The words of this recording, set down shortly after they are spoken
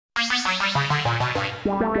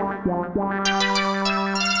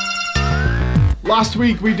Last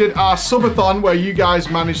week we did our subathon where you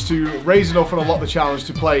guys managed to raise enough and unlock the challenge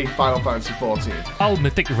to play Final Fantasy XIV. All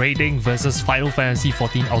Mythic raiding versus Final Fantasy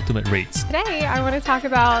XIV Ultimate raids. Today I want to talk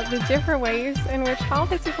about the different ways in which Final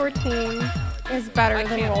Fantasy XIV is better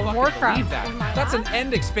than World of Warcraft. That's an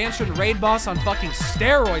end expansion raid boss on fucking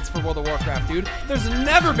steroids for World of Warcraft, dude. There's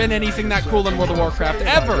never been anything that cool in World of Warcraft,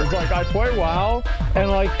 ever. It's like, I play WoW, and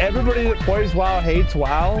like everybody that plays WoW hates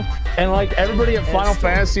WoW, and like everybody at Final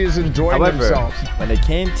Fantasy is enjoying themselves. When it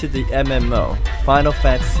came to the MMO, Final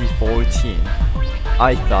Fantasy XIV,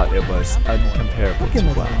 I thought it was uncomparable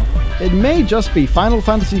to WoW. It may just be Final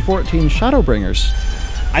Fantasy XIV Shadowbringers.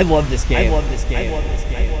 I love this game. I love this game. I love this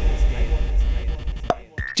game.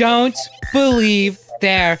 Don't believe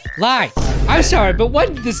their lies. I'm sorry, but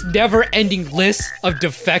when did this never-ending list of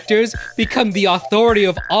defectors become the authority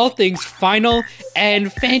of all things Final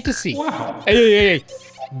and Fantasy? Wow. Hey.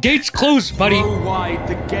 Gates closed, buddy. Throw wide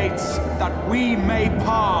the gates that we may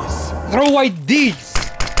pass. Throw wide these.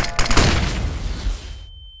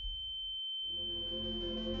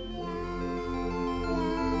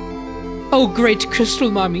 Oh, great Crystal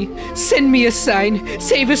Mommy, send me a sign.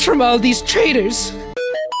 Save us from all these traitors.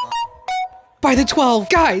 By the 12,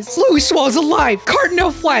 guys, Louis Swall's alive.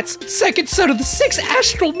 Cardinal Flats, second son of the 6th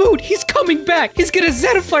astral moon. He's coming back. He's gonna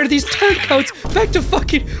Zeniflare these turncoats back to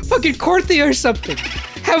fucking Korthia or something.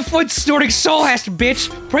 Have fun snorting soul hash,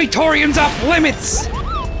 bitch. Praetorian's off limits.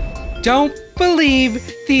 Don't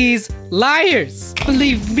believe these liars.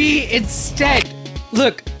 Believe me instead.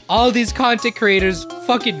 Look, all these content creators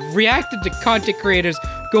fucking reacted to content creators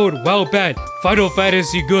going, well, bad, Final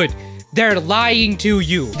Fantasy good. They're lying to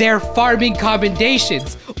you. They're farming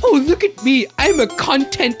commendations. Oh, look at me. I'm a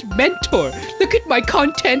content mentor. Look at my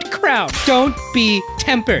content crown. Don't be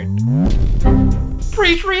tempered.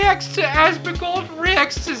 Preach reacts to Asmongold,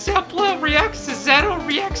 reacts to Zepla, reacts to Zeno,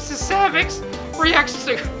 reacts to Savix, reacts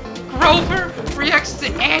to Grover, reacts to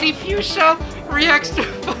Annie Fuchsia, reacts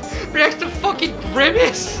to fucking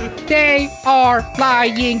Grimace. They are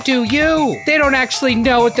lying to you. They don't actually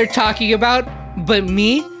know what they're talking about, but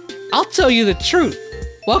me, I'll tell you the truth.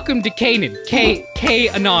 Welcome to Kanan,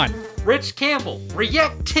 K-Anon. Rich Campbell,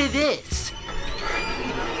 react to this.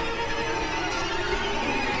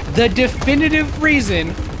 The definitive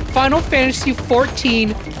reason Final Fantasy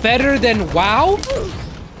XIV better than WoW?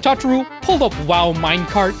 Tataru, pull up WoW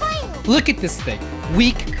minecart. Look at this thing.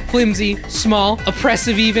 Weak, flimsy, small,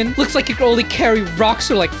 oppressive even. Looks like it can only carry rocks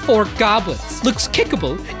or like 4 goblets. Looks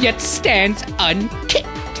kickable, yet stands unkicked.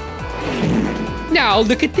 Now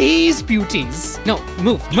look at these beauties. No,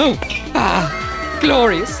 move. Ah,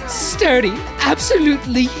 glorious, sturdy,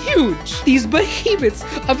 absolutely huge. These behemoths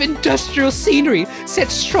of industrial scenery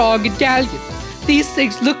set strong and gallant. These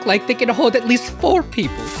things look like they can hold at least 4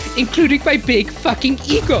 people, including my big fucking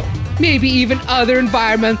ego. Maybe even other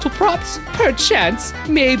environmental props, perchance,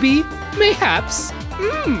 maybe, mayhaps.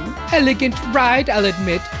 Elegant ride, I'll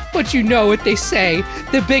admit, but you know what they say.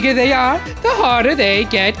 The bigger they are, the harder they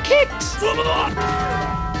get kicked.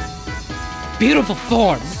 Beautiful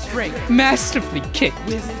form, masterfully kicked.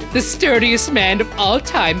 The sturdiest man of all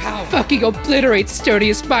time fucking obliterates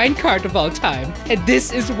sturdiest minecart of all time. And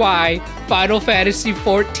this is why Final Fantasy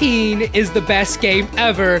XIV is the best game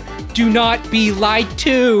ever. Do not be lied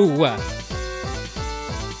to.